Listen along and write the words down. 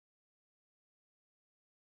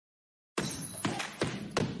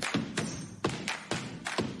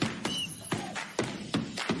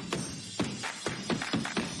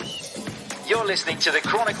You're listening to the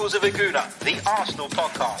Chronicles of Aguna, the Arsenal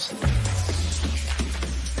podcast.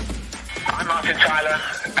 I'm Martin Tyler,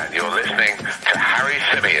 and you're listening to Harry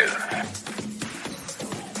Symeou.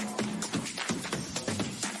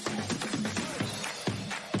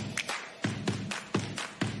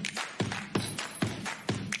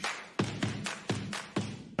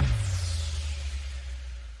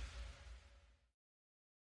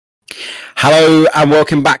 Hello and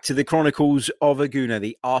welcome back to the Chronicles of Aguna,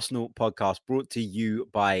 the Arsenal podcast brought to you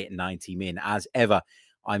by 90 Min. As ever,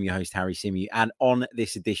 I'm your host, Harry Symeou, and on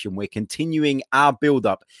this edition, we're continuing our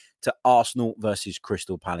build-up to Arsenal versus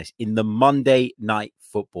Crystal Palace in the Monday Night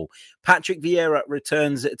Football. Patrick Vieira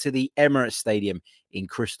returns to the Emirates Stadium in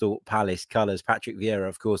Crystal Palace colours. Patrick Vieira,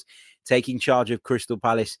 of course, taking charge of Crystal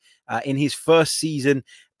Palace in his first season,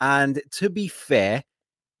 and to be fair,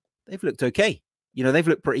 they've looked okay. You know, they've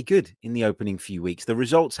looked pretty good in the opening few weeks. The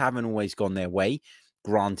results haven't always gone their way,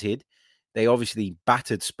 granted. They obviously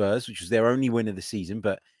battered Spurs, which was their only win of the season,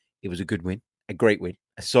 but it was a good win, a great win,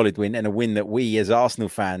 a solid win, and a win that we as Arsenal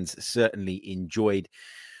fans certainly enjoyed.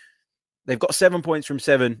 They've got 7 points from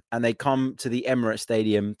 7, and they come to the Emirates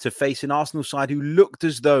Stadium to face an Arsenal side who looked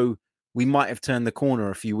as though we might have turned the corner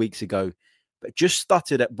a few weeks ago, but just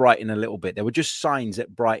stuttered at Brighton a little bit. There were just signs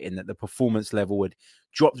at Brighton that the performance level had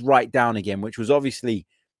dropped right down again, which was obviously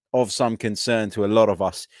of some concern to a lot of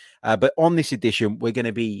us. But on this edition, we're going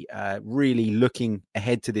to be really looking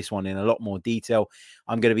ahead to this one in a lot more detail.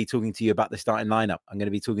 I'm going to be talking to you about the starting lineup. I'm going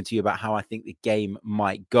to be talking to you about how I think the game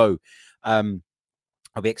might go.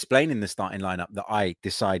 I'll be explaining the starting lineup that I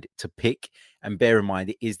decide to pick. And bear in mind,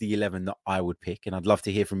 it is the 11 that I would pick. And I'd love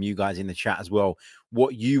to hear from you guys in the chat as well,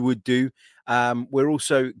 what you would do. We're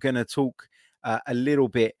also going to talk a little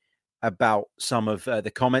bit about some of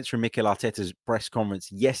the comments from Mikel Arteta's press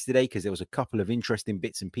conference yesterday, because there was a couple of interesting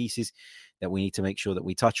bits and pieces that we need to make sure that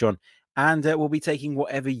we touch on. And we'll be taking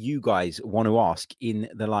whatever you guys want to ask in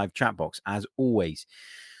the live chat box, as always.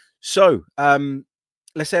 So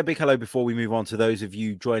let's say a big hello before we move on to those of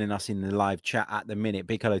you joining us in the live chat at the minute.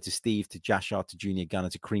 Big hello to Steve, to Jashar, to Junior Gunner,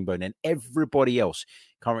 to Creambone, and everybody else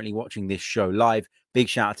currently watching this show live. Big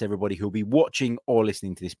shout out to everybody who'll be watching or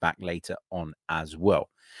listening to this back later on as well.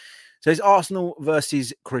 So it's Arsenal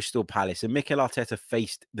versus Crystal Palace, and Mikel Arteta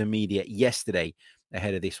faced the media yesterday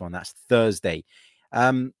ahead of this one. That's Thursday.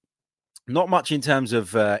 Not much in terms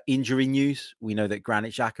of injury news. We know that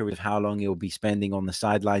Granit Xhaka, with how long he'll be spending on the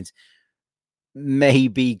sidelines, may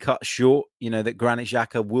be cut short. You know that Granit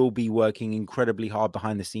Xhaka will be working incredibly hard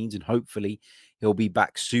behind the scenes, and hopefully he'll be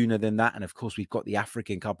back sooner than that. And of course, we've got the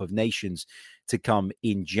African Cup of Nations to come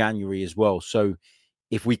in January as well. So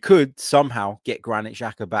if we could somehow get Granit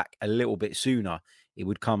Xhaka back a little bit sooner, it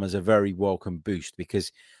would come as a very welcome boost,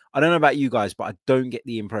 because I don't know about you guys, but I don't get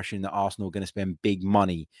the impression that Arsenal are going to spend big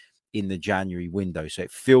money in the January window. So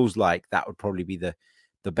it feels like that would probably be the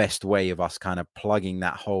best way of us kind of plugging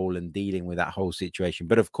that hole and dealing with that whole situation.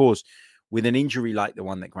 But of course, with an injury like the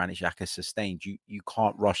one that Granit Xhaka sustained, you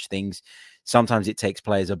can't rush things. Sometimes it takes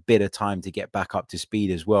players a bit of time to get back up to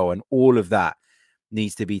speed as well. And all of that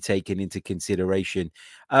needs to be taken into consideration.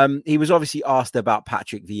 He was obviously asked about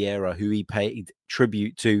Patrick Vieira, who he paid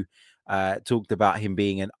tribute to, talked about him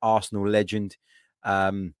being an Arsenal legend,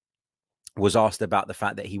 was asked about the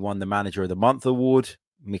fact that he won the Manager of the Month award.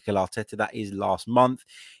 Mikel Arteta, that is, last month.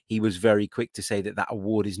 He was very quick to say that that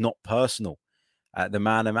award is not personal. The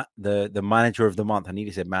Manager of the Month, I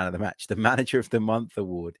nearly said Man of the Match, the Manager of the Month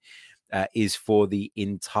award is for the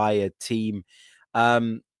entire team.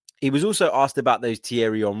 He was also asked about those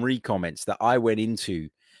Thierry Henry comments that I went into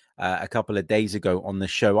a couple of days ago on the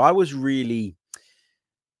show. I was really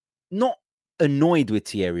not annoyed with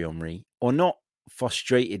Thierry Henry, or not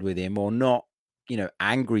frustrated with him, or not,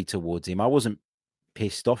 angry towards him. I wasn't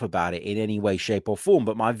pissed off about it in any way, shape or form.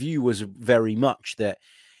 But my view was very much that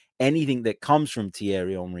anything that comes from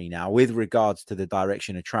Thierry Henry now, with regards to the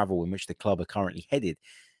direction of travel in which the club are currently headed,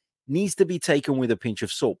 needs to be taken with a pinch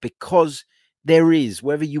of salt, because there is,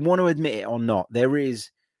 whether you want to admit it or not, there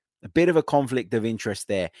is a bit of a conflict of interest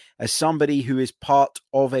there. As somebody who is part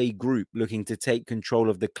of a group looking to take control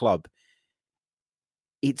of the club,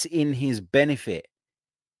 it's in his benefit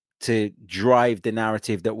to drive the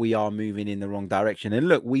narrative that we are moving in the wrong direction. And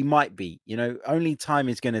look, we might be, only time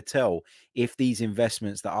is going to tell if these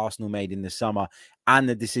investments that Arsenal made in the summer and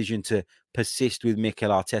the decision to persist with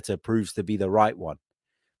Mikel Arteta proves to be the right one.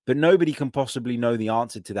 But nobody can possibly know the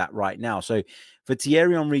answer to that right now. So for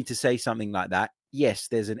Thierry Henry to say something like that, yes,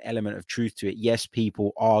 there's an element of truth to it. Yes,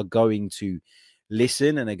 people are going to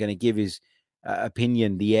listen and are going to give his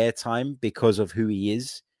opinion the airtime because of who he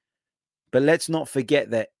is. But let's not forget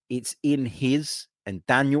that it's in his and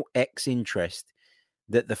Daniel Ek's interest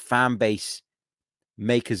that the fan base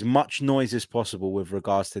make as much noise as possible with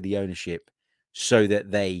regards to the ownership so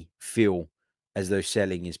that they feel as though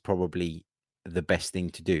selling is probably the best thing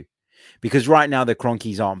to do. Because right now the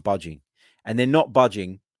Kroenkes aren't budging, and they're not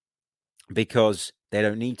budging because they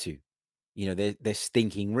don't need to. You know, they're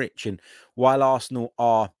stinking rich. And while Arsenal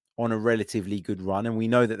are on a relatively good run, and we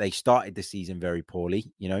know that they started the season very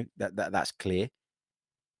poorly, you know, that's clear.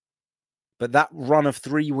 But that run of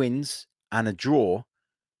 3 wins and a draw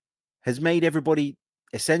has made everybody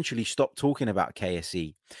essentially stop talking about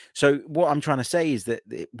KSE. So what I'm trying to say is that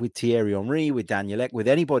with Thierry Henry, with Daniel Ek, with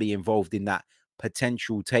anybody involved in that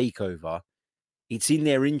potential takeover, it's in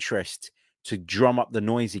their interest to drum up the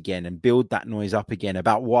noise again and build that noise up again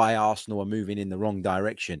about why Arsenal are moving in the wrong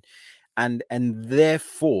direction. And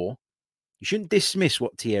therefore, you shouldn't dismiss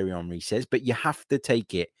what Thierry Henry says, but you have to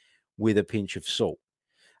take it with a pinch of salt.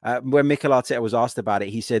 When Mikel Arteta was asked about it,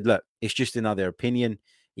 he said, look, it's just another opinion.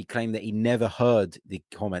 He claimed that he never heard the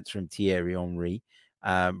comments from Thierry Henry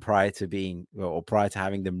prior to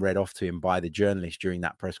having them read off to him by the journalist during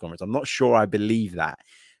that press conference. I'm not sure I believe that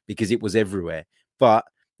because it was everywhere. But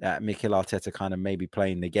Mikel Arteta kind of maybe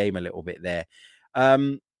playing the game a little bit there.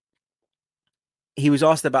 He was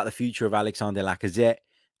asked about the future of Alexander Lacazette.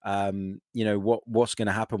 You know, what's going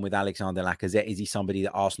to happen with Alexander Lacazette? Is he somebody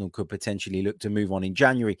that Arsenal could potentially look to move on in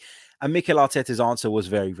January? And Mikel Arteta's answer was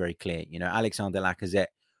very, very clear. You know, Alexander Lacazette,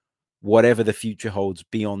 whatever the future holds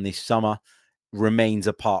beyond this summer, remains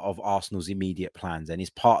a part of Arsenal's immediate plans and is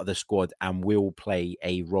part of the squad and will play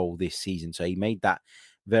a role this season. So he made that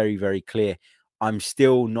very, very clear. I'm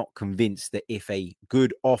still not convinced that if a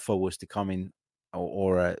good offer was to come in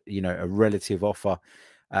or a relative offer,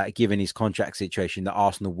 given his contract situation, that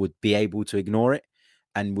Arsenal would be able to ignore it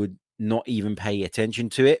and would not even pay attention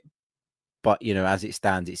to it. But, you know, as it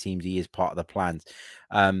stands, it seems he is part of the plans.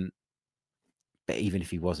 But even if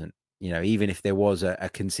he wasn't, you know, even if there was a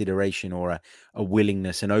consideration or a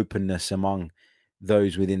willingness and openness among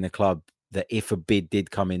those within the club that if a bid did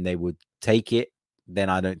come in, they would take it, then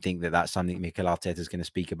I don't think that that's something Mikel Arteta is going to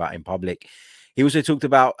speak about in public. He also talked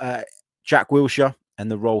about Jack Wilshere and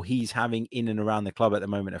the role he's having in and around the club at the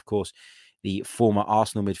moment. Of course, the former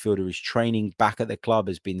Arsenal midfielder is training back at the club,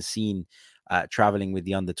 has been seen traveling with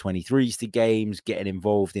the under-23s to games, getting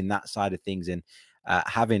involved in that side of things, and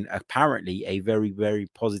having apparently a very, very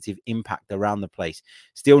positive impact around the place.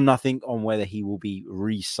 Still nothing on whether he will be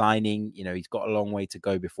re-signing. You know, he's got a long way to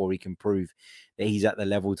go before he can prove that he's at the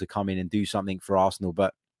level to come in and do something for Arsenal.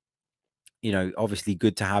 But, you know, obviously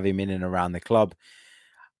good to have him in and around the club.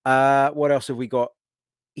 What else have we got?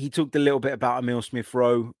 He talked a little bit about Emile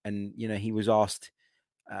Smith-Rowe, and, you know, he was asked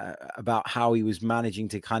about how he was managing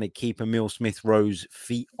to kind of keep Emile Smith-Rowe's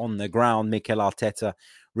feet on the ground. Mikel Arteta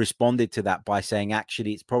responded to that by saying,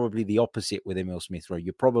 actually, it's probably the opposite with Emile Smith-Rowe.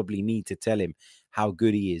 You probably need to tell him how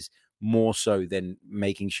good he is, more so than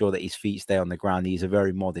making sure that his feet stay on the ground. He's a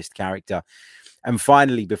very modest character. And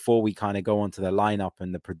finally, before we kind of go on to the lineup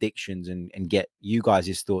and the predictions and get you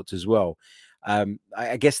guys' thoughts as well,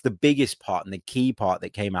 I guess the biggest part and the key part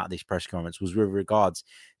that came out of this press conference was with regards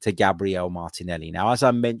to Gabriel Martinelli. Now, as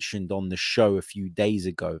I mentioned on the show a few days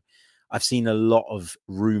ago, I've seen a lot of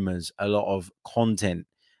rumors, a lot of content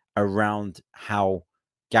around how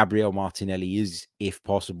Gabriel Martinelli is, if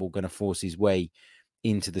possible, going to force his way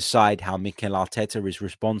into the side, how Mikel Arteta is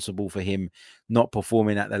responsible for him not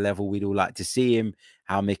performing at the level we'd all like to see him,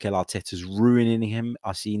 how Mikel Arteta's ruining him.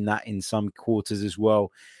 I've seen that in some quarters as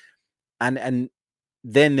well. And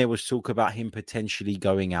then there was talk about him potentially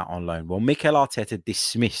going out on loan. Well, Mikel Arteta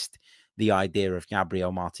dismissed the idea of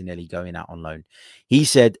Gabriel Martinelli going out on loan. He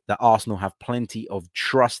said that Arsenal have plenty of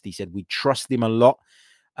trust. He said, we trust him a lot.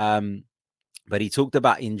 But he talked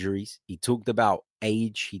about injuries. He talked about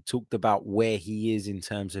age. He talked about where he is in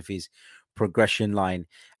terms of his progression line.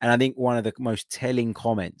 And I think one of the most telling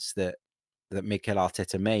comments that Mikel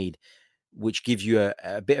Arteta made, which gives you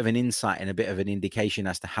a bit of an insight and a bit of an indication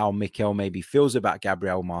as to how Mikel maybe feels about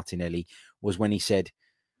Gabriel Martinelli, was when he said,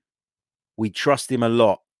 we trust him a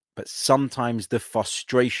lot, but sometimes the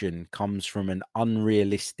frustration comes from an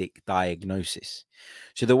unrealistic diagnosis.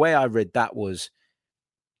 So the way I read that was,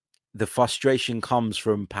 the frustration comes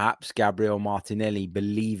from perhaps Gabriel Martinelli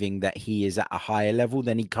believing that he is at a higher level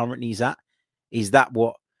than he currently is at. Is that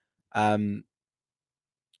what, is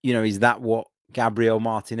that what Gabriel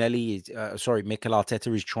Martinelli is, Mikel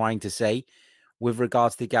Arteta is trying to say with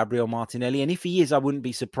regards to Gabriel Martinelli? And if he is, I wouldn't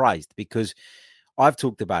be surprised, because I've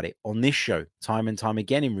talked about it on this show time and time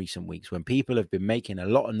again in recent weeks when people have been making a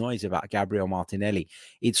lot of noise about Gabriel Martinelli.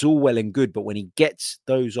 It's all well and good, but when he gets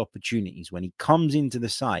those opportunities, when he comes into the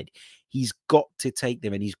side, he's got to take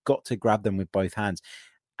them and he's got to grab them with both hands.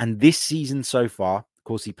 And this season so far, of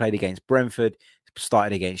course, he played against Brentford,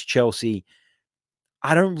 started against Chelsea.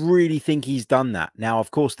 I don't really think he's done that. Now,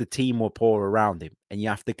 of course, the team were poor around him, and you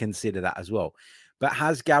have to consider that as well. But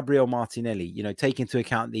has Gabriel Martinelli, take into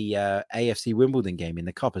account the AFC Wimbledon game in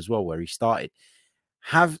the Cup as well, where he started,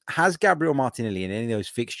 has Gabriel Martinelli in any of those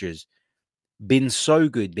fixtures been so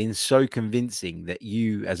good, been so convincing that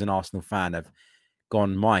you, as an Arsenal fan, have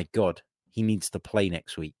gone, my God, he needs to play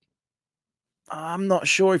next week? I'm not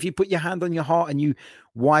sure. If you put your hand on your heart and you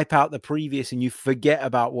wipe out the previous and you forget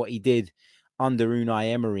about what he did under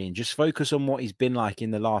Unai Emery and just focus on what he's been like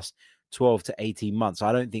in the last 12 to 18 months,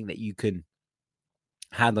 I don't think that you can,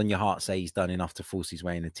 hand on your heart, say he's done enough to force his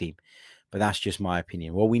way in the team. But that's just my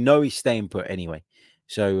opinion. Well, we know he's staying put anyway.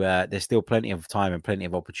 So there's still plenty of time and plenty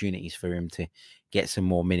of opportunities for him to get some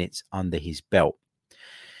more minutes under his belt.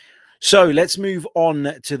 So let's move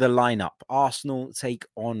on to the lineup. Arsenal take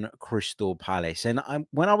on Crystal Palace. And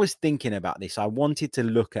when I was thinking about this, I wanted to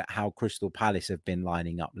look at how Crystal Palace have been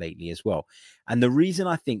lining up lately as well. And the reason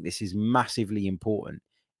I think this is massively important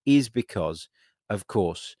is because, of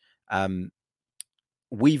course,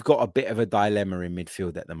 we've got a bit of a dilemma in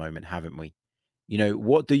midfield at the moment, haven't we?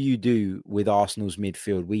 What do you do with Arsenal's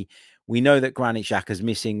midfield? We know that Granit Xhaka's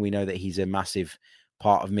missing. We know that he's a massive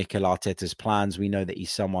part of Mikel Arteta's plans. We know that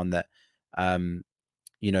he's someone that,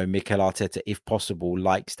 Mikel Arteta, if possible,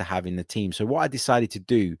 likes to have in the team. So what I decided to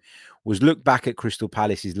do was look back at Crystal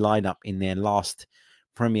Palace's lineup in their last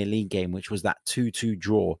Premier League game, which was that 2-2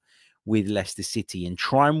 draw with Leicester City, and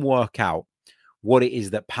try and work out what it is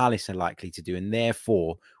that Palace are likely to do. And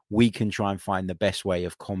therefore, we can try and find the best way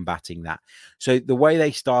of combating that. So the way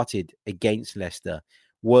they started against Leicester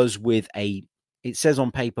was with it says on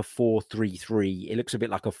paper 4-3-3. It looks a bit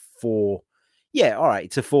like a 4. Yeah, all right.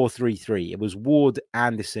 It's a 4-3-3. It was Ward,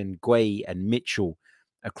 Anderson, Gueye, and Mitchell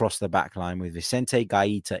across the back line with Vicente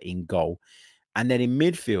Gaeta in goal. And then in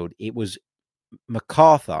midfield, it was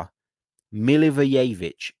MacArthur,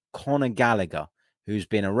 Milivojevic, Conor Gallagher, who's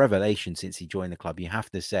been a revelation since he joined the club, you have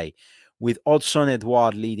to say, with Odsonne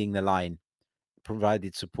Edouard leading the line,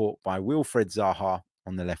 provided support by Wilfred Zaha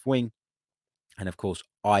on the left wing, and of course,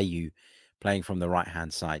 Ayew playing from the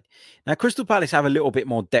right-hand side. Now, Crystal Palace have a little bit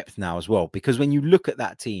more depth now as well, because when you look at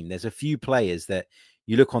that team, there's a few players that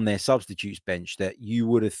you look on their substitutes bench that you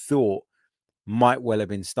would have thought might well have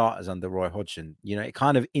been starters under Roy Hodgson. It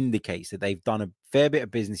kind of indicates that they've done a fair bit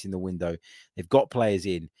of business in the window. They've got players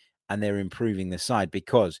in, and they're improving the side,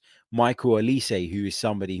 because Michael Olise, who is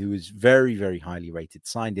somebody who is very, very highly rated,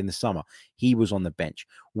 signed in the summer, he was on the bench.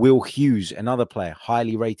 Will Hughes, another player,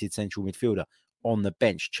 highly rated central midfielder, on the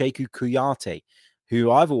bench. Cheku Kouyaté,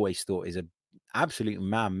 who I've always thought is an absolute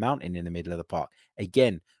man mountain in the middle of the park,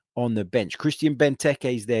 again, on the bench. Christian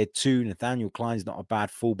Benteke is there too. Nathaniel Klein's not a bad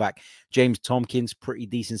fullback. James Tompkins, pretty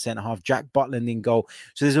decent centre-half. Jack Butland in goal.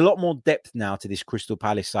 So there's a lot more depth now to this Crystal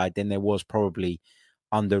Palace side than there was probably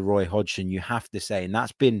under Roy Hodgson, you have to say. And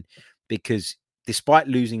that's been because despite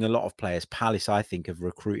losing a lot of players, Palace, I think, have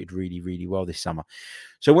recruited really, really well this summer.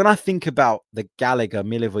 So when I think about the Gallagher,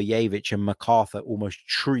 Milivojevic and MacArthur almost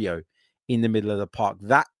trio in the middle of the park,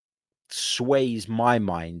 that sways my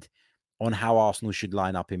mind on how Arsenal should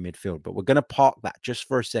line up in midfield. But we're going to park that just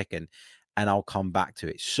for a second and I'll come back to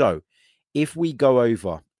it. So if we go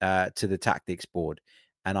over to the tactics board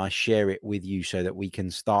and I share it with you so that we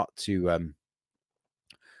can start to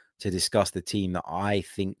discuss the team that I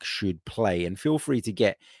think should play. And feel free to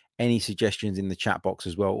get any suggestions in the chat box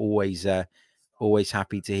as well. Always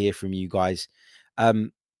happy to hear from you guys.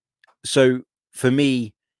 So for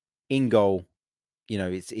me, in goal,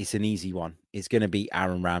 it's an easy one. It's going to be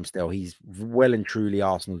Aaron Ramsdale. He's well and truly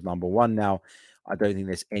Arsenal's number one now. I don't think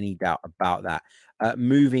there's any doubt about that.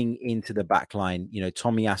 Moving into the back line,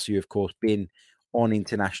 Tomiyasu, of course, been on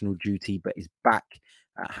international duty, but is back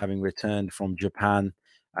having returned from Japan.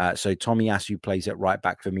 So Tomiyasu plays at right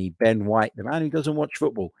back for me. Ben White, the man who doesn't watch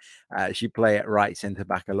football, should play at right centre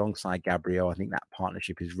back alongside Gabriel. I think that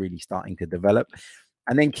partnership is really starting to develop.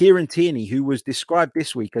 And then Kieran Tierney, who was described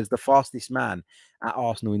this week as the fastest man at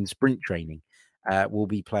Arsenal in sprint training, will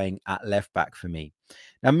be playing at left back for me.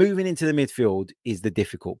 Now, moving into the midfield is the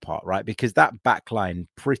difficult part, right? Because that back line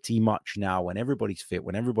pretty much now, when everybody's fit,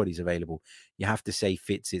 when everybody's available, you have to say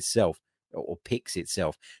fits itself or picks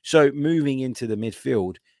itself. So moving into the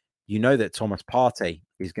midfield, you know that Thomas Partey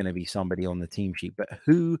is going to be somebody on the team sheet, but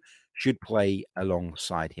who should play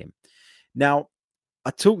alongside him? Now,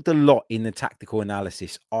 I talked a lot in the tactical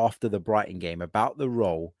analysis after the Brighton game about the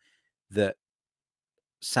role that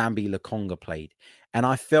Sambi Lokonga played. And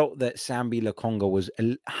I felt that Sambi Lokonga was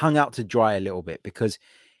hung out to dry a little bit because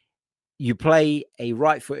you play a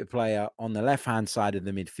right-footed player on the left-hand side of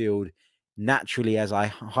the midfield. Naturally, as I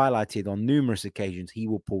highlighted on numerous occasions, he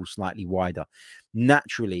will pull slightly wider.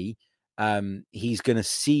 Naturally, he's going to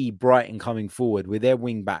see Brighton coming forward with their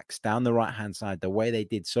wing-backs down the right-hand side the way they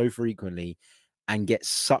did so frequently and get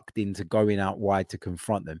sucked into going out wide to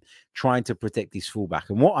confront them, trying to protect his fullback.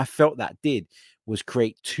 And what I felt that did was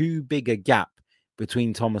create too big a gap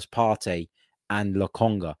between Thomas Partey and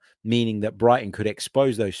Lokonga, meaning that Brighton could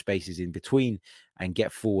expose those spaces in between and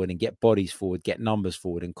get forward and get bodies forward, get numbers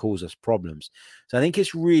forward and cause us problems. So I think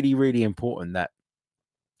it's really, really important that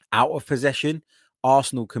out of possession,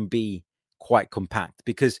 Arsenal can be quite compact,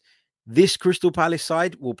 because this Crystal Palace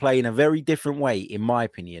side will play in a very different way, in my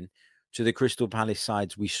opinion, to the Crystal Palace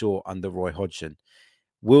sides we saw under Roy Hodgson.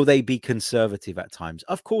 Will they be conservative at times?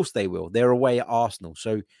 Of course they will. They're away at Arsenal,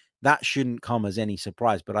 so that shouldn't come as any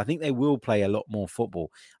surprise. But I think they will play a lot more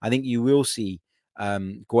football. I think you will see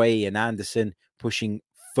Gueye and Anderson pushing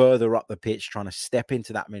further up the pitch, trying to step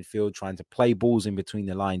into that midfield, trying to play balls in between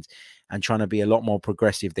the lines and trying to be a lot more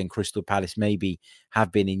progressive than Crystal Palace maybe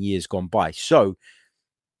have been in years gone by. So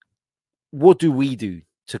what do we do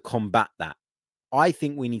to combat that? I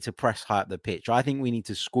think we need to press high up the pitch. I think we need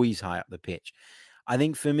to squeeze high up the pitch. I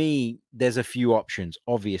think for me, there's a few options.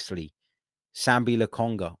 Obviously, Sambi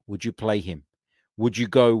Lokonga, would you play him? Would you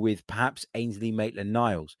go with perhaps Ainsley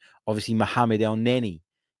Maitland-Niles? Obviously, Mohamed El Neni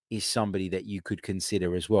is somebody that you could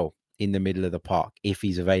consider as well in the middle of the park if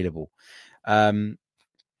he's available. So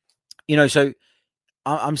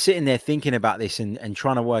I'm sitting there thinking about this and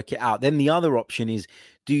trying to work it out. Then the other option is,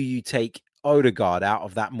 do you take Odegaard out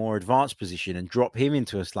of that more advanced position and drop him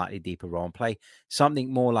into a slightly deeper role and play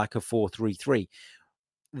something more like a 4-3-3?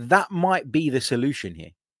 That might be the solution here.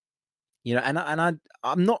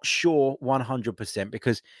 I'm not sure 100%,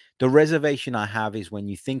 because the reservation I have is when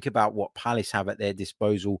you think about what Palace have at their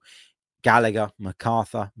disposal, Gallagher,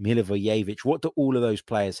 MacArthur, Milivojevic, what do all of those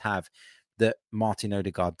players have that Martin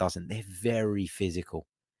Odegaard doesn't? They're very physical.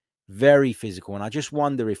 And I just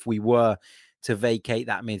wonder if we were to vacate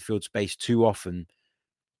that midfield space too often,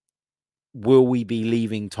 will we be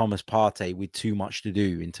leaving Thomas Partey with too much to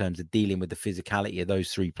do in terms of dealing with the physicality of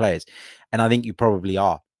those three players? And I think you probably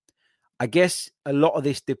are. I guess a lot of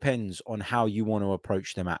this depends on how you want to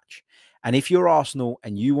approach the match. And if you're Arsenal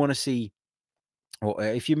and you want to see, or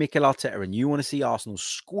if you're Mikel Arteta and you want to see Arsenal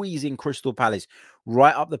squeezing Crystal Palace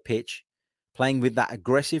right up the pitch, playing with that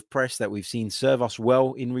aggressive press that we've seen serve us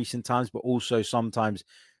well in recent times, but also sometimes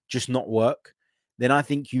just not work, then I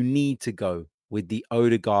think you need to go with the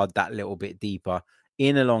Odegaard that little bit deeper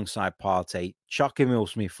in alongside Partey, chuck Emile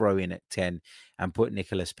Smith-Rowe in at 10 and put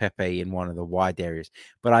Nicolas Pepe in one of the wide areas.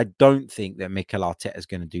 But I don't think that Mikel Arteta is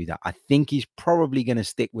going to do that. I think he's probably going to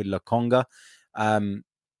stick with Lokonga. And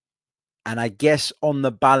I guess on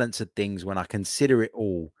the balance of things, when I consider it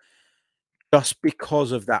all, just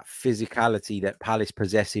because of that physicality that Palace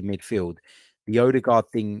possess in midfield, the Odegaard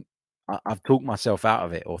thing, I've talked myself out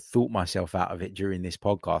of it, or thought myself out of it during this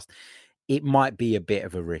podcast. It might be a bit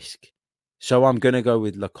of a risk. So I'm going to go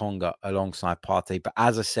with Lokonga alongside Partey. But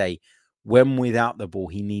as I say, when without the ball,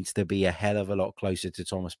 he needs to be a hell of a lot closer to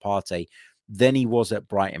Thomas Partey than he was at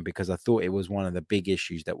Brighton, because I thought it was one of the big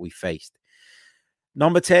issues that we faced.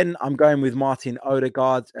 Number 10, I'm going with Martin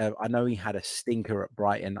Odegaard. I know he had a stinker at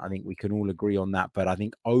Brighton. I think we can all agree on that. But I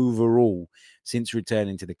think overall, since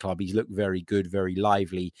returning to the club, he's looked very good, very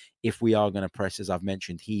lively. If we are going to press, as I've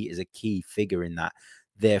mentioned, he is a key figure in that.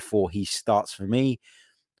 Therefore, he starts for me.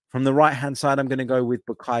 From the right-hand side, I'm going to go with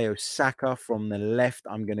Bukayo Saka. From the left,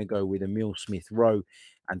 I'm going to go with Emile Smith-Rowe.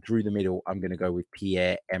 And through the middle, I'm going to go with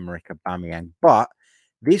Pierre-Emerick Aubameyang. But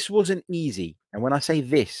this wasn't easy. And when I say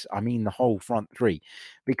this, I mean the whole front three.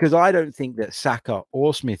 Because I don't think that Saka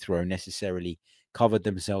or Smith-Rowe necessarily covered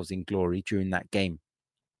themselves in glory during that game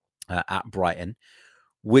at Brighton.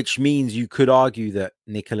 Which means you could argue that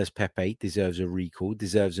Nicolas Pepe deserves a recall,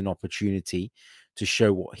 deserves an opportunity to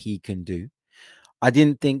show what he can do. I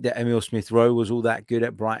didn't think that Emile Smith-Rowe was all that good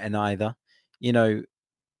at Brighton either.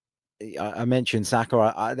 I mentioned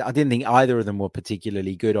Saka. I didn't think either of them were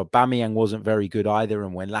particularly good. Aubameyang wasn't very good either.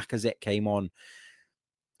 And when Lacazette came on,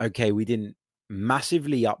 okay, we didn't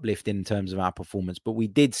massively uplift in terms of our performance, but we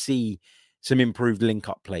did see some improved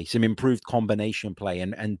link-up play, some improved combination play,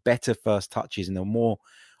 and better first touches, and more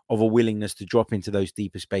of a willingness to drop into those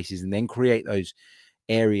deeper spaces and then create those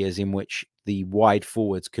areas in which the wide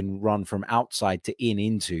forwards can run from outside to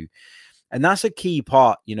into. And that's a key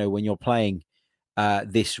part, when you're playing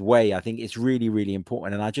this way. I think it's really, really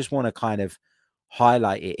important. And I just want to kind of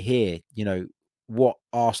highlight it here. What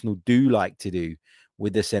Arsenal do like to do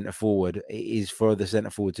with the centre forward is for the centre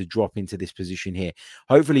forward to drop into this position here.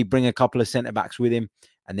 Hopefully bring a couple of centre backs with him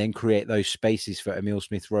and then create those spaces for Emile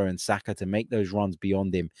Smith-Rowe and Saka to make those runs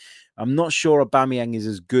beyond him. I'm not sure Aubameyang is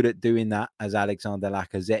as good at doing that as Alexander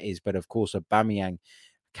Lacazette is, but of course Aubameyang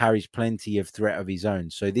carries plenty of threat of his own.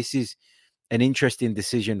 So this is an interesting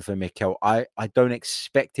decision for Mikel. I don't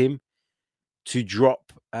expect him to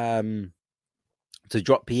drop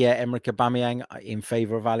Pierre-Emerick Aubameyang in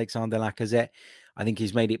favour of Alexander Lacazette. I think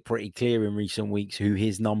he's made it pretty clear in recent weeks who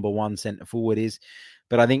his number one centre forward is.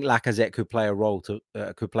 But I think Lacazette could play a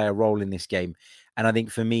role in this game. And I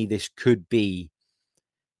think for me, this could be,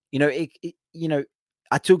 I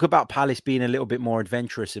talk about Palace being a little bit more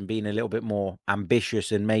adventurous and being a little bit more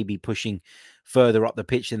ambitious and maybe pushing further up the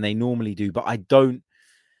pitch than they normally do. But I don't,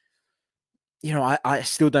 I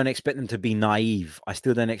still don't expect them to be naive. I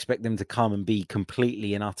still don't expect them to come and be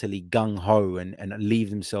completely and utterly gung-ho and leave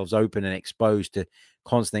themselves open and exposed to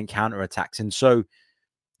constant counterattacks. And so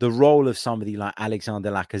the role of somebody like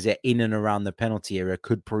Alexander Lacazette in and around the penalty area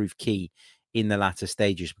could prove key in the latter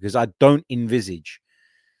stages, because I don't envisage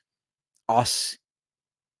us,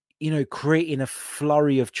 creating a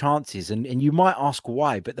flurry of chances. And you might ask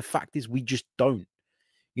why, but the fact is we just don't.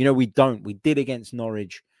 We don't. We did against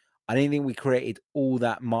Norwich. I didn't think we created all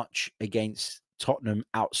that much against Tottenham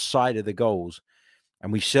outside of the goals.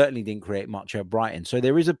 And we certainly didn't create much at Brighton. So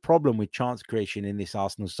there is a problem with chance creation in this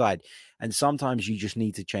Arsenal side. And sometimes you just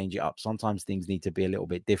need to change it up. Sometimes things need to be a little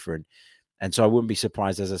bit different. And so I wouldn't be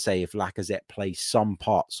surprised, as I say, if Lacazette plays some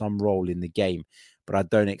part, some role in the game. But I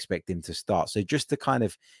don't expect him to start. So just to kind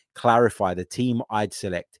of clarify, the team I'd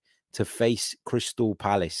select to face Crystal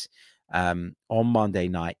Palace on Monday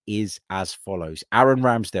night is as follows. Aaron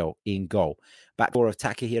Ramsdale in goal. Back four of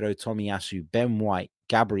Takahiro Tomiyasu, Ben White,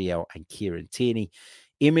 Gabriel and Kieran Tierney.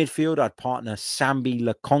 In midfield, I'd partner Sambi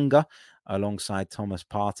Lokonga alongside Thomas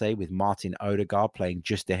Partey, with Martin Odegaard playing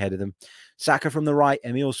just ahead of them. Saka from the right,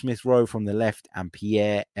 Emile Smith-Rowe from the left, and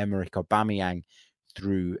Pierre-Emerick Aubameyang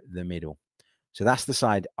through the middle. So that's the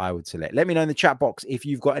side I would select. Let me know in the chat box if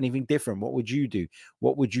you've got anything different. What would you do?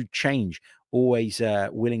 What would you change? Always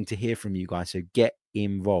willing to hear from you guys. So get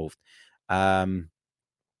involved. Let's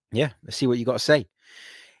see what you got to say.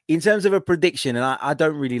 In terms of a prediction, and I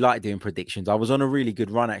don't really like doing predictions. I was on a really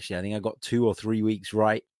good run, actually. I think I got 2 or 3 weeks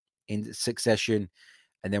right in succession.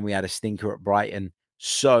 And then we had a stinker at Brighton.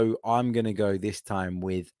 So I'm going to go this time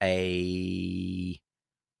with and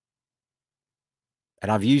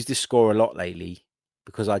I've used this score a lot lately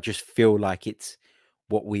because I just feel like it's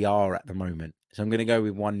what we are at the moment. So I'm going to go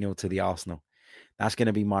with 1-0 to the Arsenal. That's going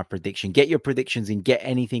to be my prediction. Get your predictions in. Get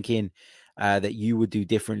anything in that you would do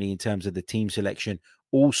differently in terms of the team selection.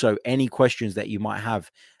 Also, any questions that you might have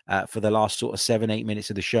for the last sort of 7-8 minutes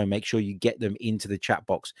of the show, make sure you get them into the chat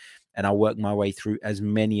box, and I'll work my way through as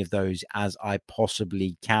many of those as I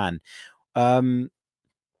possibly can.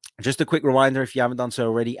 Just a quick reminder, if you haven't done so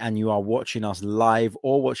already and you are watching us live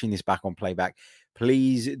or watching this back on playback,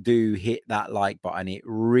 please do hit that like button. It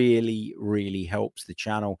really, really helps the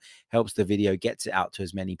channel, helps the video, gets it out to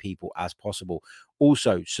as many people as possible.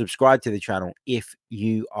 Also, subscribe to the channel if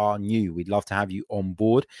you are new. We'd love to have you on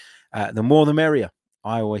board. The more the merrier,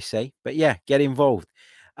 I always say. But yeah, get involved.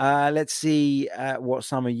 Let's see what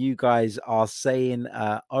some of you guys are saying.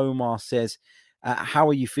 Omar says, how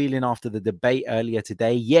are you feeling after the debate earlier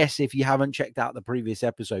today? Yes, if you haven't checked out the previous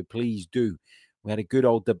episode, please do. We had a good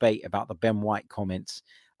old debate about the Ben White comments.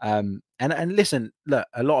 And listen, look,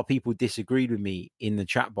 a lot of people disagreed with me in the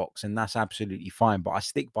chat box, and that's absolutely fine. But I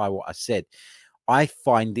stick by what I said. I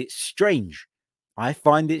find it strange. I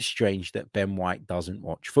find it strange that Ben White doesn't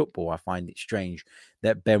watch football. I find it strange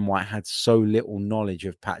that Ben White had so little knowledge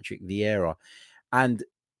of Patrick Vieira. And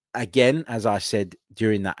again, as I said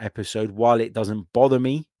during that episode, while it doesn't bother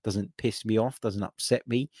me, doesn't piss me off, doesn't upset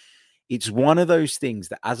me, it's one of those things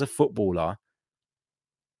that as a footballer,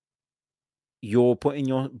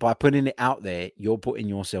 by putting it out there, you're putting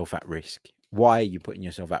yourself at risk. Why are you putting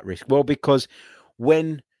yourself at risk? Well, because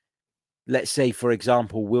when, let's say, for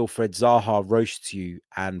example, Wilfred Zaha roasts you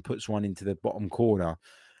and puts one into the bottom corner,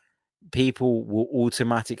 people will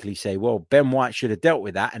automatically say, well, Ben White should have dealt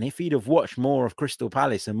with that. And if he'd have watched more of Crystal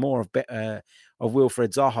Palace and more of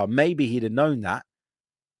Wilfred Zaha, maybe he'd have known that.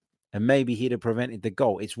 And maybe he'd have prevented the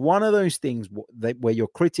goal. It's one of those things where your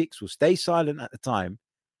critics will stay silent at the time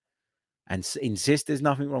and insist there's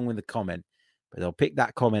nothing wrong with the comment. But they'll pick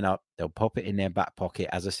that comment up. They'll pop it in their back pocket,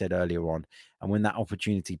 as I said earlier on. And when that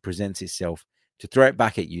opportunity presents itself to throw it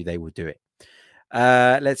back at you, they will do it.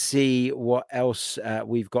 Let's see what else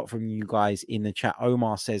we've got from you guys in the chat.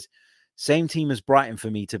 Omar says, same team as Brighton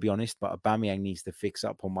for me, to be honest, but Aubameyang needs to fix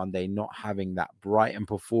up on Monday, not having that Brighton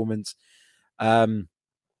performance.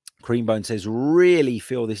 Creambone says, really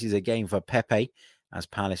feel this is a game for Pepe, as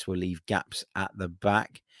Palace will leave gaps at the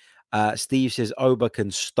back. Steve says, Oba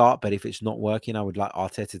can start, but if it's not working, I would like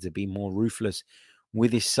Arteta to be more ruthless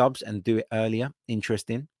with his subs and do it earlier.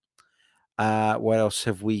 Interesting. What else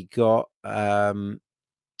have we got?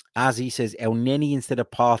 As he says, El Neni instead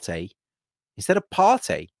of Partey. Instead of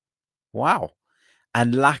Partey? Wow.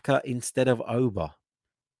 And Laka instead of Oba.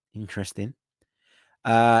 Interesting.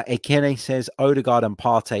 Ekene says Odegaard and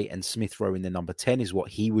Partey and Smith Rowe in the number 10 is what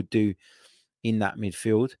he would do in that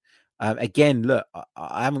midfield. Again, look,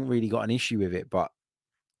 I haven't really got an issue with it, but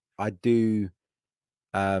I do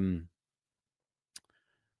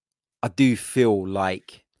feel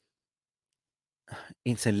like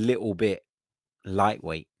it's a little bit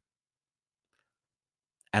lightweight.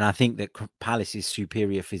 And I think that Palace's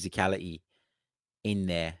superior physicality in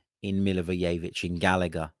there, in Milivojevic, in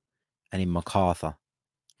Gallagher, and in MacArthur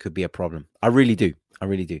could be a problem. I really do.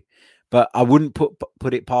 But I wouldn't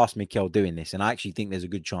put it past Mikel doing this. And I actually think there's a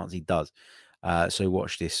good chance he does. So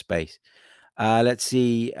watch this space. Let's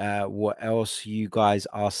see what else you guys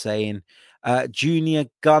are saying. Junior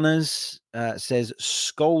Gunners says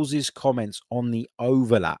Scholes' comments on the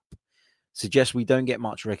overlap suggest we don't get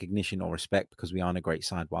much recognition or respect because we aren't a great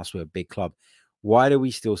side whilst we're a big club. Why do we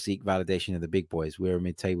still seek validation of the big boys? We're a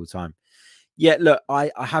mid-table time. Yeah, look, I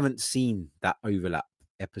haven't seen that overlap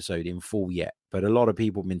episode in full yet, but a lot of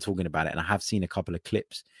people have been talking about it, and I have seen a couple of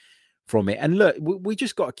clips from it. And look, we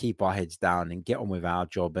just got to keep our heads down and get on with our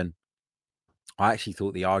job. And I actually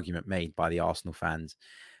thought the argument made by the Arsenal fans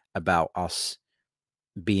about us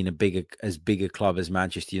being as big a club as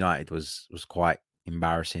Manchester United was quite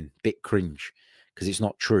embarrassing, bit cringe, because it's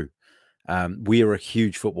not true. We are a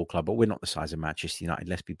huge football club, but we're not the size of Manchester United.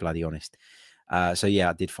 Let's be bloody honest. So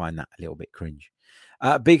yeah, I did find that a little bit cringe.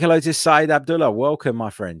 Big hello to Saeed Abdullah. Welcome, my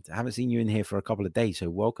friend. I haven't seen you in here for a couple of days, so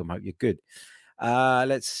welcome. Hope you're good.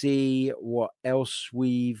 Let's see what else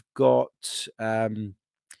we've got.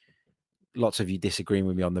 Lots of you disagreeing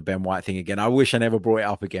with me on the Ben White thing again. I wish I never brought it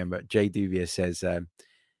up again, but Jay Duvia says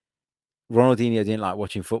Ronaldinho didn't like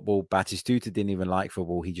watching football. Batistuta didn't even like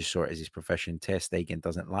football. He just saw it as his profession. Ter Stegen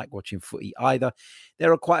doesn't like watching footy either.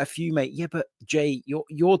 There are quite a few, mate. Yeah, but Jay,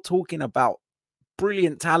 you're talking about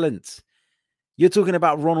brilliant talents. You're talking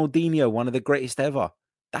about Ronaldinho, one of the greatest ever.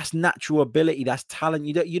 That's natural ability. That's talent.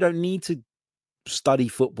 You don't need to study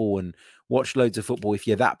football and watch loads of football if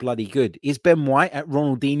you're that bloody good. Is Ben White at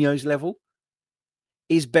Ronaldinho's level?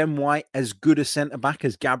 Is Ben White as good a centre-back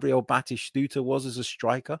as Gabriel Batistuta was as a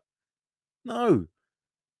striker? No.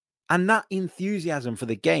 And that enthusiasm for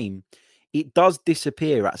the game, it does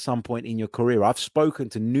disappear at some point in your career. I've spoken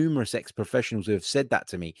to numerous ex-professionals who have said that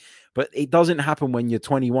to me, but it doesn't happen when you're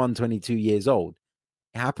 21, 22 years old.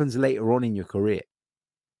 It happens later on in your career.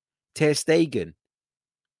 Ter Stegen,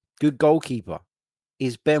 good goalkeeper.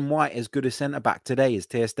 Is Ben White as good a centre-back today as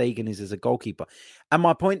Ter Stegen is as a goalkeeper? And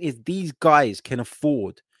my point is these guys can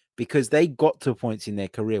afford, because they got to points in their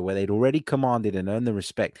career where they'd already commanded and earned the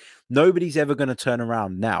respect. Nobody's ever going to turn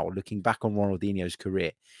around now, looking back on Ronaldinho's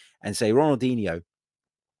career, and say, Ronaldinho,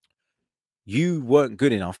 you weren't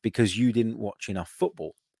good enough because you didn't watch enough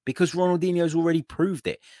football. Because Ronaldinho's already proved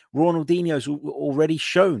it. Ronaldinho's already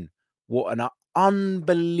shown what an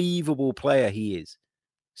unbelievable player he is.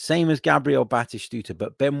 Same as Gabriel Batistuta,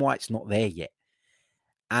 but Ben White's not there yet.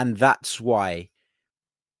 And that's why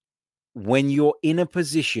when you're in a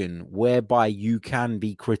position whereby you can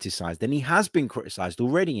be criticized, and he has been criticized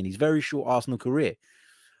already in his very short Arsenal career,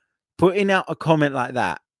 putting out a comment like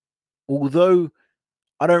that, although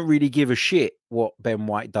I don't really give a shit what Ben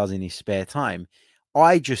White does in his spare time,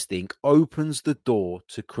 I just think opens the door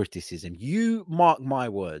to criticism. You mark my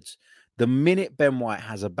words, the minute Ben White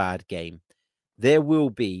has a bad game, there will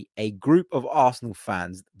be a group of Arsenal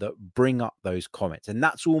fans that bring up those comments. And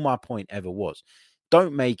that's all my point ever was.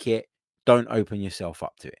 Don't make it. Don't open yourself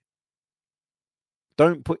up to it.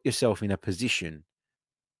 Don't put yourself in a position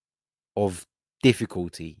of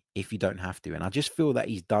difficulty if you don't have to. And I just feel that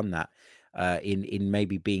he's done that in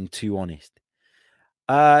maybe being too honest.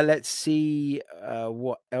 Let's see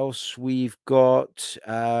what else we've got.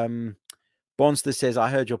 Bonster says, I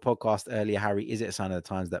heard your podcast earlier, Harry. Is it a sign of the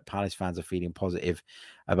times that Palace fans are feeling positive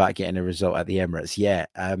about getting a result at the Emirates? Yeah.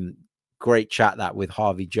 Great chat that with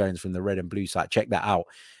Harvey Jones from the Red and Blue site. Check that out.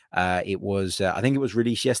 It was, I think it was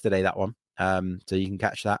released yesterday, that one. So you can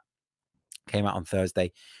catch that. Came out on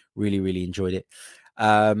Thursday. Really, really enjoyed it.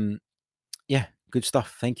 Yeah, good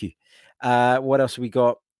stuff. Thank you. What else we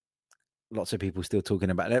got? Lots of people still talking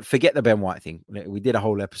about it. Forget the Ben White thing. We did a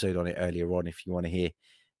whole episode on it earlier on. If you want to hear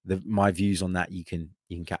my views on that, you can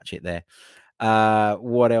catch it there.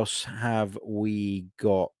 What else have we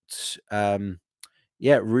got?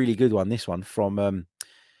 Really good one. This one from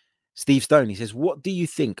Steve Stone. He says, "What do you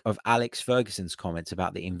think of Alex Ferguson's comments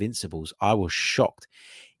about the Invincibles? I was shocked."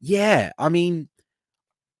 Yeah, I mean,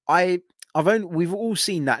 we've all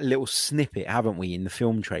seen that little snippet, haven't we, in the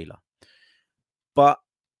film trailer? But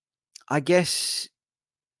I guess,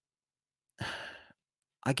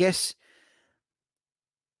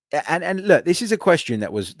 and look, this is a question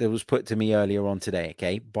that was put to me earlier on today,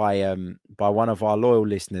 okay, by one of our loyal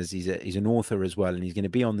listeners. He's an author as well, and he's going to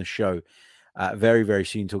be on the show very, very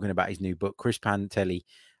soon, talking about his new book. Chris Pantelli,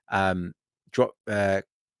 Chris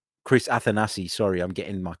Athanasi. Sorry, I'm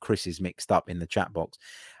getting my Chris's mixed up in the chat box.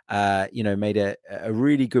 Made a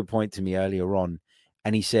really good point to me earlier on,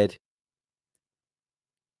 and he said,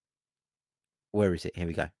 "Where is it? Here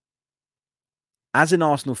we go. As an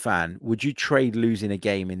Arsenal fan, would you trade losing a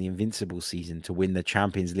game in the Invincible season to win the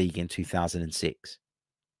Champions League in 2006?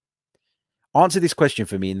 Answer this question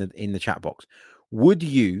for me in the chat box. Would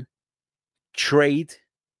you trade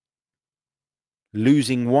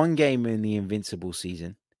losing one game in the Invincible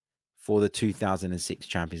season for the 2006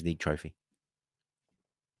 Champions League trophy?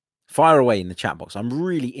 Fire away in the chat box. I'm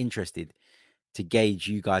really interested to gauge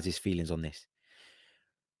you guys' feelings on this.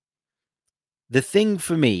 The thing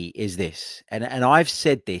for me is this, and I've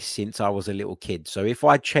said this since I was a little kid. So if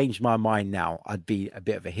I changed my mind now, I'd be a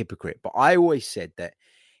bit of a hypocrite. But I always said that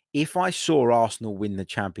if I saw Arsenal win the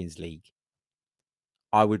Champions League,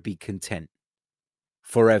 I would be content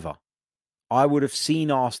forever. I would have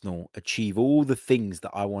seen Arsenal achieve all the things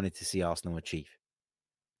that I wanted to see Arsenal achieve.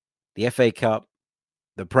 The FA Cup,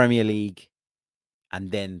 the Premier League,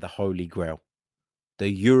 and then the Holy Grail, the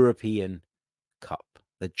European Cup.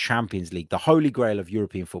 The Champions League, the holy grail of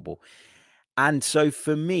European football. And so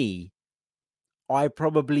for me, I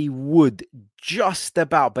probably would just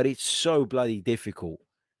about, but it's so bloody difficult,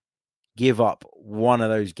 give up one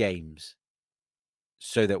of those games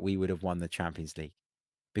so that we would have won the Champions League.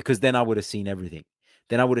 Because then I would have seen everything.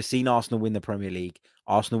 Then I would have seen Arsenal win the Premier League,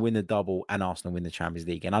 Arsenal win the double, and Arsenal win the Champions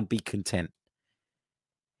League. And I'd be content.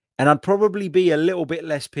 And I'd probably be a little bit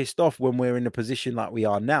less pissed off when we're in a position like we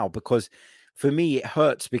are now, because for me, it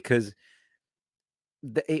hurts because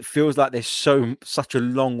it feels like there's such a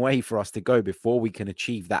long way for us to go before we can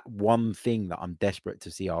achieve that one thing that I'm desperate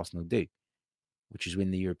to see Arsenal do, which is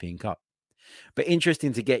win the European Cup. But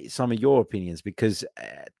interesting to get some of your opinions, because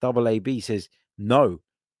Double AB says, no,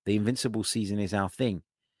 the Invincible season is our thing.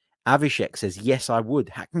 Avishek says, yes, I would.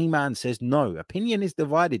 Hackney Man says, no. Opinion is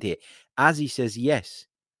divided here. Azzy says, yes.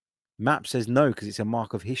 Map says, no, because it's a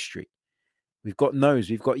mark of history. We've got no's,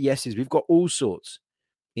 we've got yeses, we've got all sorts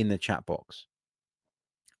in the chat box.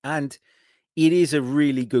 And it is a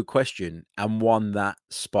really good question, and one that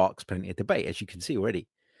sparks plenty of debate, as you can see already.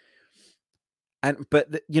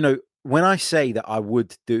 But when I say that I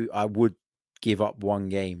would give up one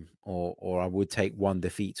game or I would take one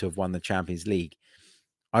defeat to have won the Champions League,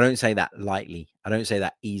 I don't say that lightly. I don't say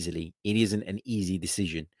that easily. It isn't an easy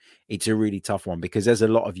decision. It's a really tough one, because as a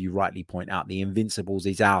lot of you rightly point out, the Invincibles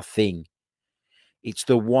is our thing. It's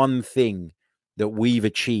the one thing that we've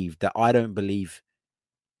achieved that I don't believe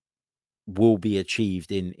will be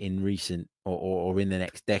achieved in recent or in the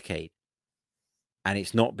next decade. And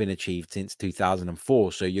it's not been achieved since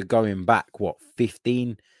 2004. So you're going back,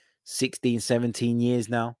 15, 16, 17 years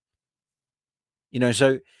now?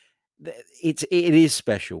 So it is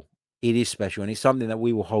special. It is special. And it's something that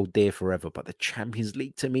we will hold dear forever. But the Champions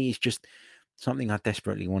League, to me, is just something I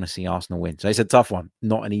desperately want to see Arsenal win. So it's a tough one.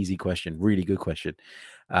 Not an easy question. Really good question.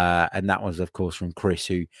 And that was, of course, from Chris,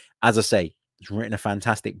 who, as I say, has written a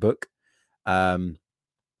fantastic book.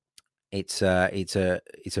 It's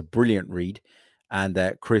a brilliant read.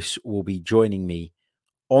 And Chris will be joining me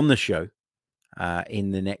on the show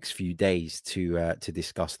in the next few days to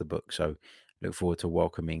discuss the book. So look forward to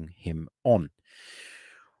welcoming him on.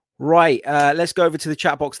 Right, let's go over to the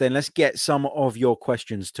chat box then. Let's get some of your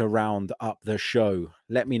questions to round up the show.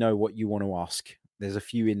 Let me know what you want to ask. There's a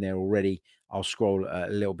few in there already. I'll scroll a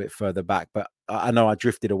little bit further back, but I know I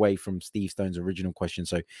drifted away from Steve Stone's original question.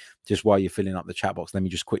 So just while you're filling up the chat box, let me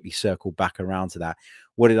just quickly circle back around to that.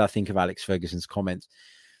 What did I think of Alex Ferguson's comments?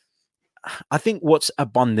 I think what's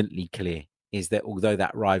abundantly clear is that although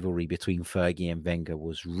that rivalry between Fergie and Wenger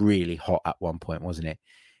was really hot at one point, wasn't it?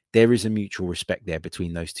 There is a mutual respect there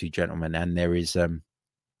between those two gentlemen, and there is an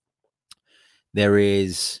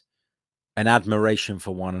admiration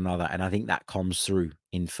for one another, and I think that comes through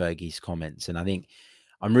in Fergie's comments. And I think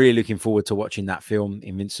I'm really looking forward to watching that film,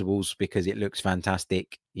 Invincibles, because it looks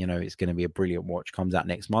fantastic. You know, it's going to be a brilliant watch. Comes out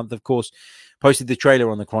next month, of course. Posted the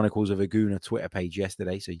trailer on the Chronicles of a Gooner Twitter page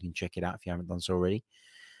yesterday, so you can check it out if you haven't done so already.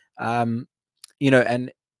 You know,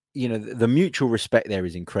 and you know, the mutual respect there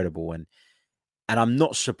is incredible, and I'm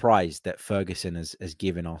not surprised that Ferguson has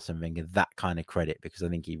given Arsene Wenger that kind of credit, because I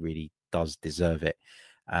think he really does deserve it.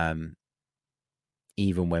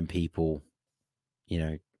 Even when people, you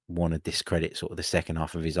know, want to discredit sort of the second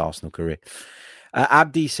half of his Arsenal career.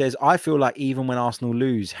 Abdi says, I feel like even when Arsenal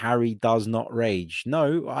lose, Harry does not rage.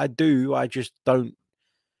 No, I do. I just don't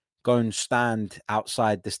go and stand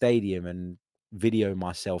outside the stadium and video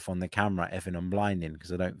myself on the camera effing and blinding,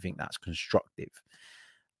 because I don't think that's constructive.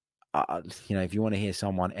 You know, if you want to hear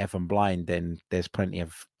someone F and blind, then there's plenty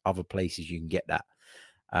of other places you can get that.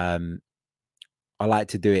 I like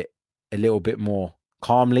to do it a little bit more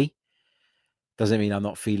calmly. Doesn't mean I'm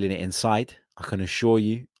not feeling it inside. I can assure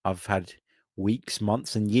you I've had weeks,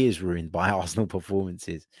 months and years ruined by Arsenal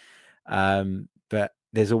performances. But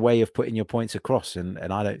there's a way of putting your points across, and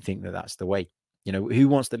I don't think that that's the way. You know, who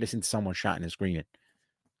wants to listen to someone shouting and screaming?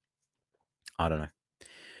 I don't know.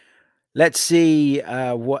 Let's see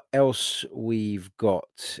what else we've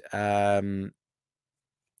got.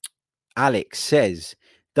 Alex says,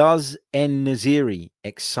 does En-Nesyri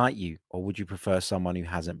excite you, or would you prefer someone who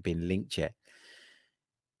hasn't been linked yet?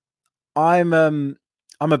 I'm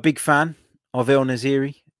a big fan of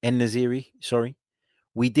En-Nesyri. Sorry,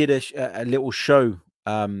 we did a little show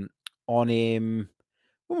on him.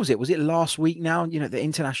 When was it? Was it last week now? You know, the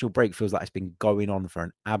international break feels like it's been going on for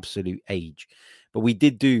an absolute age. But we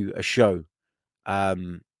did do a show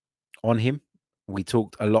on him. We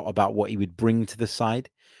talked a lot about what he would bring to the side,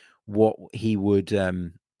 what he would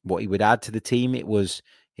add to the team. It was,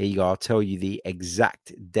 here you go, I'll tell you the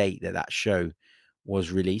exact date that show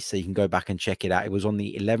was released, so you can go back and check it out. It was on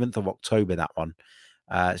the 11th of October, that one.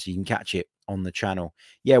 So you can catch it on the channel.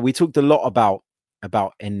 Yeah, we talked a lot about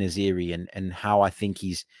En-Nesyri and how I think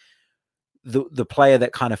he's the player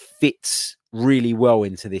that kind of fits really well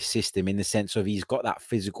into this system, in the sense of he's got that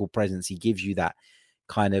physical presence. He gives you that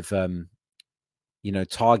kind of you know,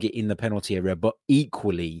 target in the penalty area, but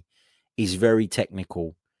equally is very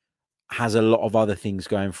technical, has a lot of other things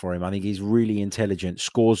going for him. I think he's really intelligent,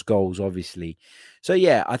 scores goals, obviously. So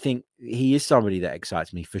yeah, I think he is somebody that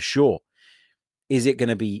excites me for sure. Is it going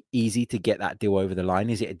to be easy to get that deal over the line?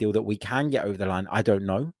 Is it a deal that we can get over the line? I don't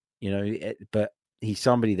know, you know, but he's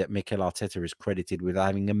somebody that Mikel Arteta is credited with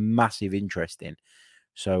having a massive interest in.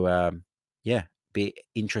 So yeah, be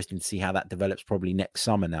interesting to see how that develops probably next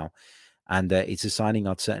summer now. And it's a signing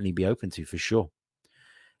I'd certainly be open to for sure.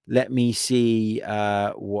 Let me see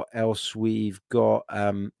what else we've got.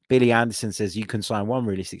 Billy Anderson says, you can sign one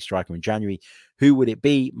realistic striker in January. Who would it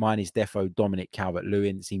be? Mine is Defo Dominic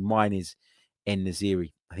Calvert-Lewin. See, mine is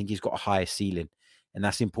En-Nesyri. I think he's got a higher ceiling, and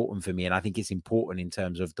that's important for me. And I think it's important in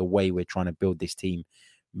terms of the way we're trying to build this team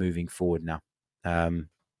moving forward now.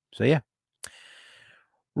 So, yeah.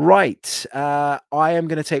 Right. I am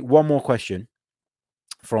going to take one more question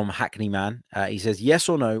from Hackney Man. He says, yes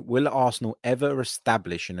or no, will Arsenal ever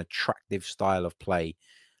establish an attractive style of play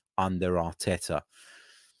under Arteta?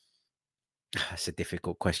 That's a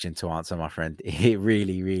difficult question to answer, my friend. It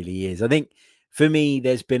really, really is. I think for me,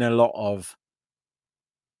 there's been a lot of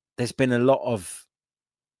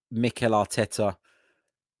Mikel Arteta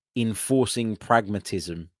enforcing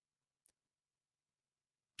pragmatism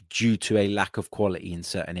due to a lack of quality in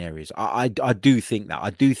certain areas. I do think that. I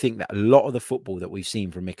do think that a lot of the football that we've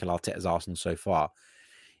seen from Mikel Arteta's Arsenal so far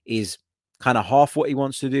is kind of half what he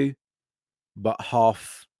wants to do, but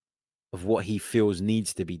half of what he feels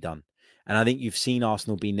needs to be done. And I think you've seen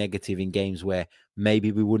Arsenal be negative in games where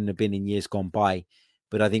maybe we wouldn't have been in years gone by,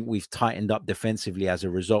 but I think we've tightened up defensively as a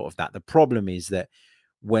result of that. The problem is that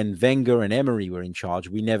when Wenger and Emery were in charge,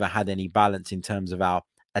 we never had any balance in terms of our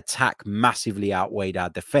attack massively outweighed our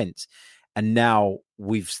defense. And now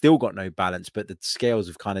we've still got no balance, but the scales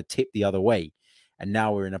have kind of tipped the other way. And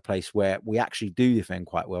now we're in a place where we actually do defend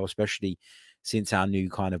quite well, especially since our new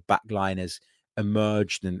kind of back line has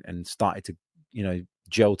emerged and started to, you know,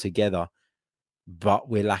 gel together. But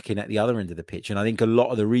we're lacking at the other end of the pitch. And I think a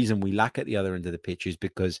lot of the reason we lack at the other end of the pitch is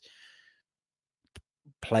because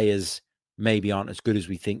players maybe aren't as good as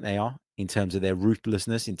we think they are in terms of their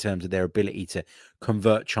ruthlessness, in terms of their ability to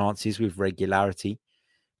convert chances with regularity,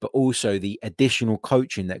 but also the additional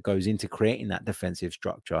coaching that goes into creating that defensive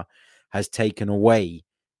structure has taken away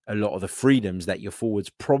a lot of the freedoms that your forwards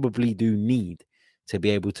probably do need to be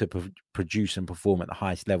able to produce and perform at the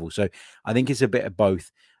highest level. So I think it's a bit of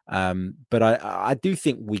both. But I do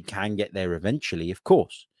think we can get there eventually, of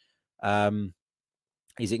course.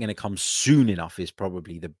 Is it going to come soon enough is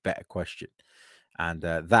probably the better question. And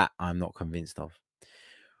that I'm not convinced of.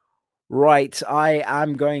 Right, I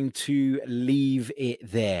am going to leave it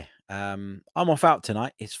there. I'm off out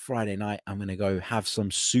tonight. It's Friday night. I'm going to go have some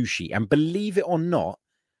sushi. And believe it or not,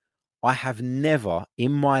 I have never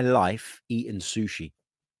in my life eaten sushi.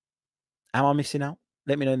 Am I missing out?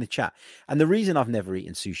 Let me know in the chat. And the reason I've never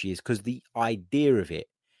eaten sushi is because the idea of it,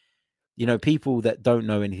 you know, people that don't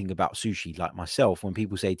know anything about sushi, like myself, when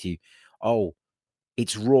people say to you, oh,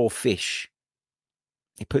 it's raw fish,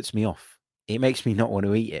 it puts me off. It makes me not want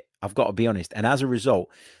to eat it. I've got to be honest. And as a result,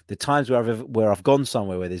 the times where I've gone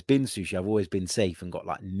somewhere where there's been sushi, I've always been safe and got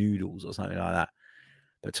like noodles or something like that.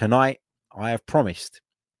 But tonight, I have promised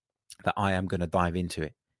that I am going to dive into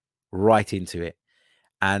it, right into it.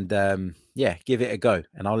 And yeah, give it a go.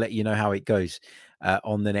 And I'll let you know how it goes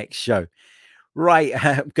on the next show. Right,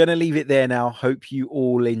 I'm going to leave it there now. Hope you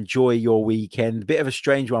all enjoy your weekend. Bit of a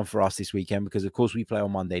strange one for us this weekend because, of course, we play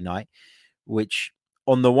on Monday night, which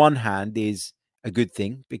on the one hand is a good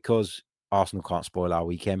thing because Arsenal can't spoil our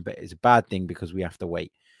weekend, but it's a bad thing because we have to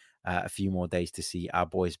wait a few more days to see our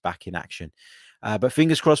boys back in action. But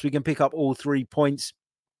fingers crossed we can pick up all 3 points.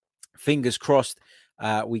 Fingers crossed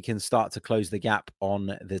we can start to close the gap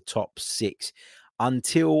on the top 6.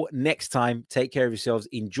 Until next time, take care of yourselves.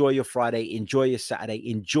 Enjoy your Friday. Enjoy your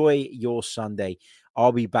Saturday. Enjoy your Sunday.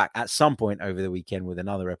 I'll be back at some point over the weekend with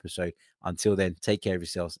another episode. Until then, take care of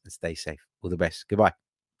yourselves and stay safe. All the best. Goodbye.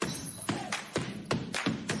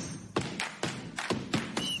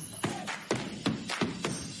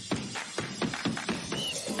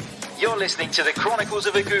 You're listening to the Chronicles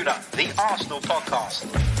of Aguna, the Arsenal podcast.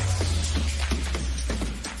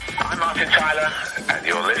 I'm Martin Tyler, and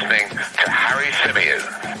you're listening to Harry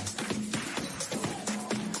Symeou.